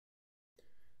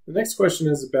The next question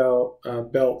is about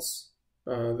belts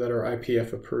that are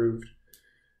IPF approved.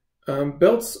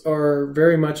 Belts are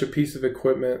very much a piece of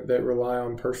equipment that rely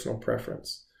on personal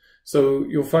preference. So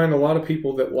you'll find a lot of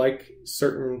people that like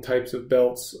certain types of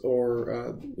belts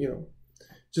or,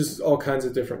 just all kinds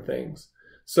of different things.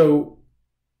 So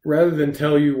rather than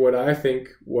tell you what I think,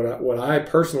 what I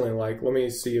personally like, let me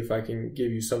see if I can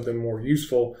give you something more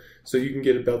useful so you can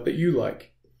get a belt that you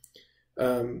like.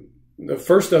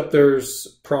 First up, there's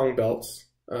prong belts,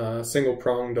 single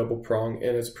prong, double prong,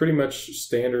 and it's pretty much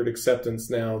standard acceptance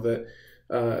now that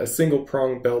a single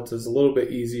prong belt is a little bit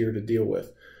easier to deal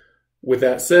with. With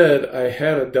that said, I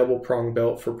had a double prong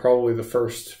belt for probably the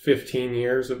first 15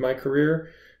 years of my career,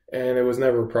 and it was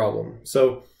never a problem.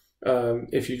 So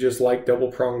if you just like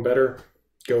double prong better,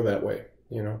 go that way.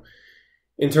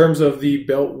 In terms of the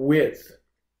belt width,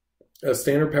 a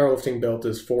standard powerlifting belt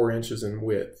is 4 inches in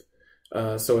width.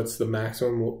 So it's the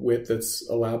maximum width that's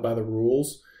allowed by the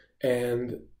rules,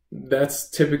 and that's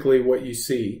typically what you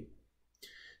see.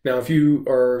 Now, if you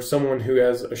are someone who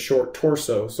has a short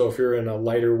torso, so if you're in a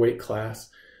lighter weight class,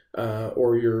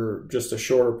 or you're just a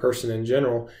shorter person in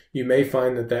general, you may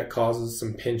find that that causes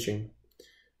some pinching.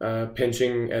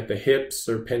 Pinching at the hips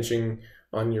or pinching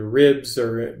on your ribs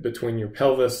or between your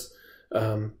pelvis.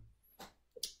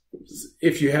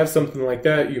 If you have something like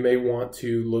that, you may want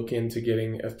to look into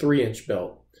getting a 3-inch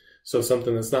belt. So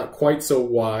something that's not quite so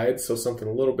wide, so something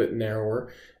a little bit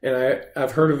narrower. And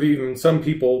I've heard of even some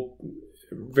people,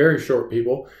 very short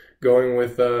people, going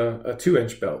with a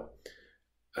 2-inch belt.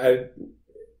 I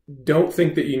don't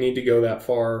think that you need to go that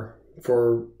far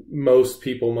for most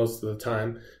people most of the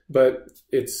time, but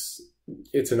it's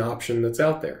an option that's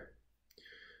out there.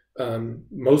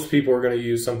 Most people are going to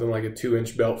use something like a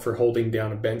 2-inch belt for holding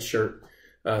down a bench shirt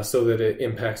so that it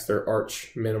impacts their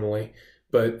arch minimally.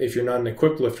 But if you're not an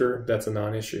equipped lifter, that's a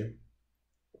non-issue.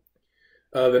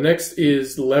 The next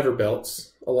is lever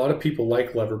belts. A lot of people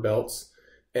like lever belts,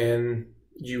 and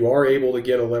you are able to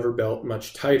get a lever belt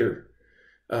much tighter.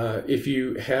 If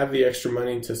you have the extra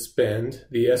money to spend,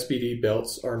 the SBD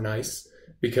belts are nice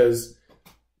because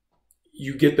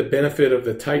you get the benefit of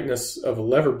the tightness of a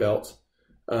lever belt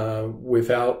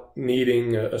without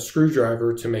needing a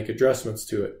screwdriver to make adjustments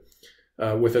to it.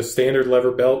 With a standard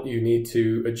lever belt, you need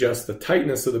to adjust the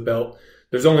tightness of the belt.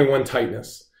 There's only one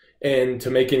tightness. And to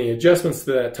make any adjustments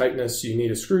to that tightness, you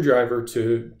need a screwdriver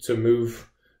to move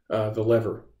the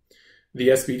lever. The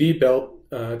SBD belt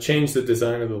changed the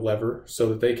design of the lever so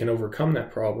that they can overcome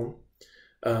that problem.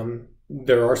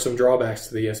 There are some drawbacks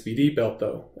to the SBD belt,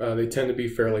 though. They tend to be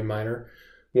fairly minor.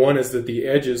 One is that the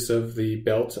edges of the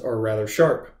belt are rather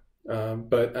sharp,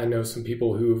 but I know some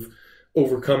people who've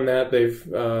overcome that. They've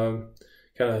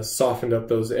kind of softened up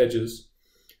those edges.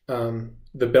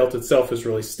 The belt itself is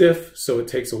really stiff, so it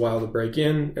takes a while to break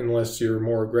in unless you're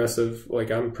more aggressive. Like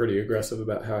I'm pretty aggressive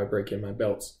about how I break in my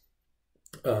belts.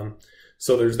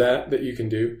 So there's that you can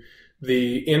do.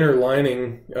 The inner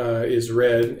lining is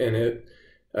red, and it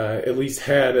at least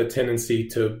had a tendency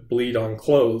to bleed on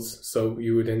clothes. So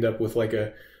you would end up with like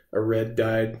a red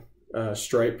dyed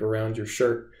stripe around your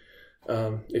shirt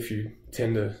if you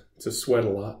tend to sweat a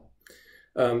lot.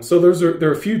 So there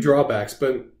are a few drawbacks,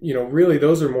 but really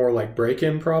those are more like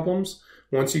break-in problems.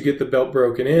 Once you get the belt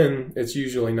broken in, it's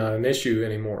usually not an issue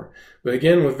anymore. But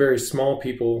again, with very small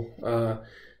people,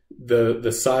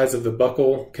 the size of the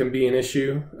buckle can be an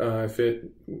issue if it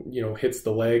hits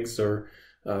the legs or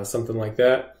something like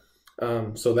that.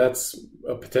 So that's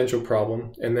a potential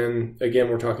problem. And then again,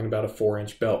 we're talking about a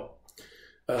 4-inch belt.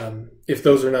 If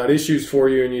those are not issues for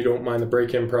you and you don't mind the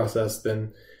break-in process,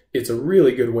 then it's a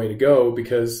really good way to go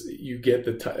because you get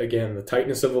the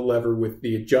tightness of the lever with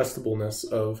the adjustableness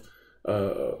of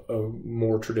a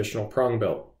more traditional prong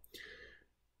belt.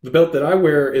 The belt that I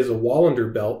wear is a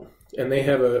Wallander belt, and they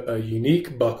have a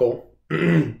unique buckle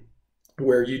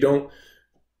where you don't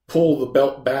pull the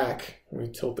belt back. Let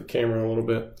me tilt the camera a little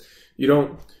bit. You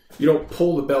don't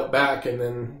pull the belt back and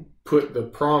then put the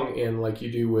prong in like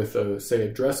you do with say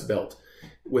a dress belt.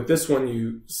 With this one,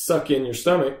 you suck in your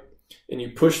stomach and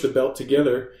you push the belt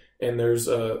together, and there's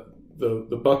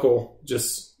the buckle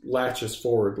just latches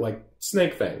forward like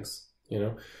snake fangs,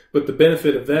 But the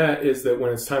benefit of that is that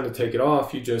when it's time to take it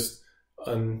off, you just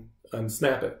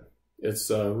unsnap it.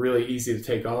 It's really easy to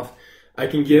take off. I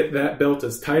can get that belt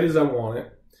as tight as I want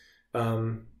it.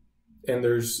 And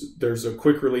there's a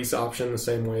quick release option the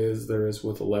same way as there is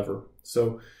with a lever.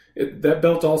 So that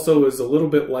belt also is a little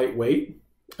bit lightweight.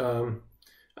 I'm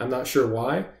not sure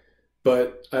why,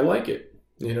 but I like it,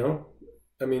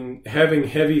 I mean, having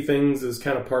heavy things is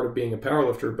kind of part of being a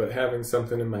powerlifter, but having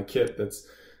something in my kit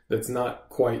that's not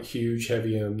quite huge,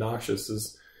 heavy, and obnoxious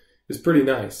is pretty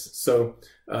nice. So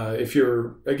if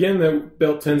you're, again, that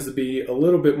belt tends to be a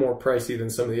little bit more pricey than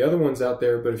some of the other ones out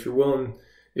there, but if you're willing,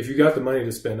 if you got the money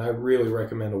to spend, I really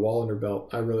recommend a Wallander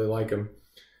belt. I really like them.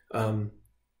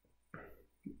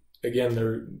 Again,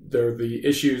 there are the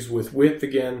issues with width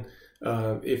again.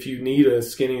 If you need a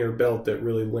skinnier belt, that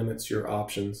really limits your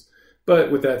options.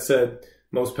 But with that said,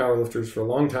 most powerlifters for a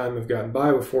long time have gotten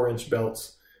by with 4-inch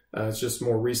belts. It's just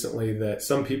more recently that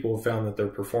some people have found that their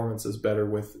performance is better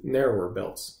with narrower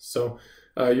belts. So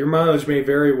your mileage may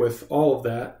vary with all of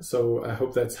that. So I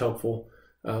hope that's helpful.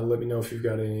 Let me know if you've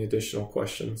got any additional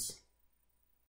questions.